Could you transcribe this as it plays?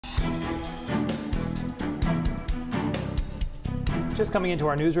Just coming into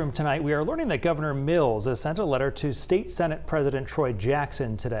our newsroom tonight, we are learning that Governor Mills has sent a letter to State Senate President Troy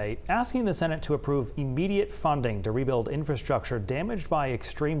Jackson today, asking the Senate to approve immediate funding to rebuild infrastructure damaged by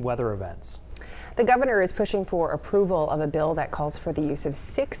extreme weather events. The governor is pushing for approval of a bill that calls for the use of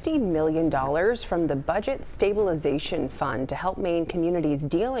 $60 million from the Budget Stabilization Fund to help Maine communities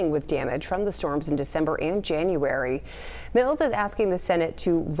dealing with damage from the storms in December and January. Mills is asking the Senate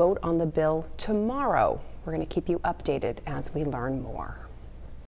to vote on the bill tomorrow. We're going to keep you updated as we learn more.